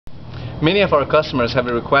Many of our customers have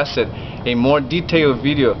requested a more detailed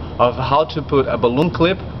video of how to put a balloon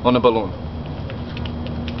clip on a balloon.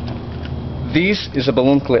 This is a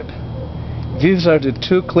balloon clip. These are the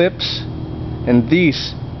two clips, and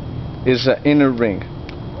this is the inner ring.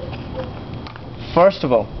 First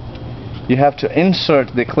of all, you have to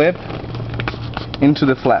insert the clip into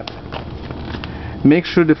the flap. Make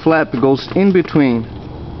sure the flap goes in between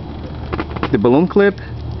the balloon clip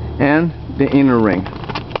and the inner ring.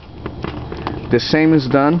 The same is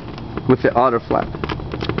done with the other flap.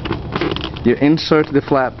 You insert the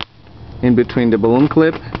flap in between the balloon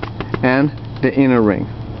clip and the inner ring.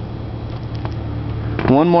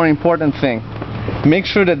 One more important thing, make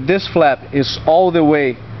sure that this flap is all the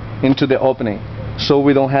way into the opening so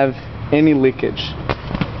we don't have any leakage.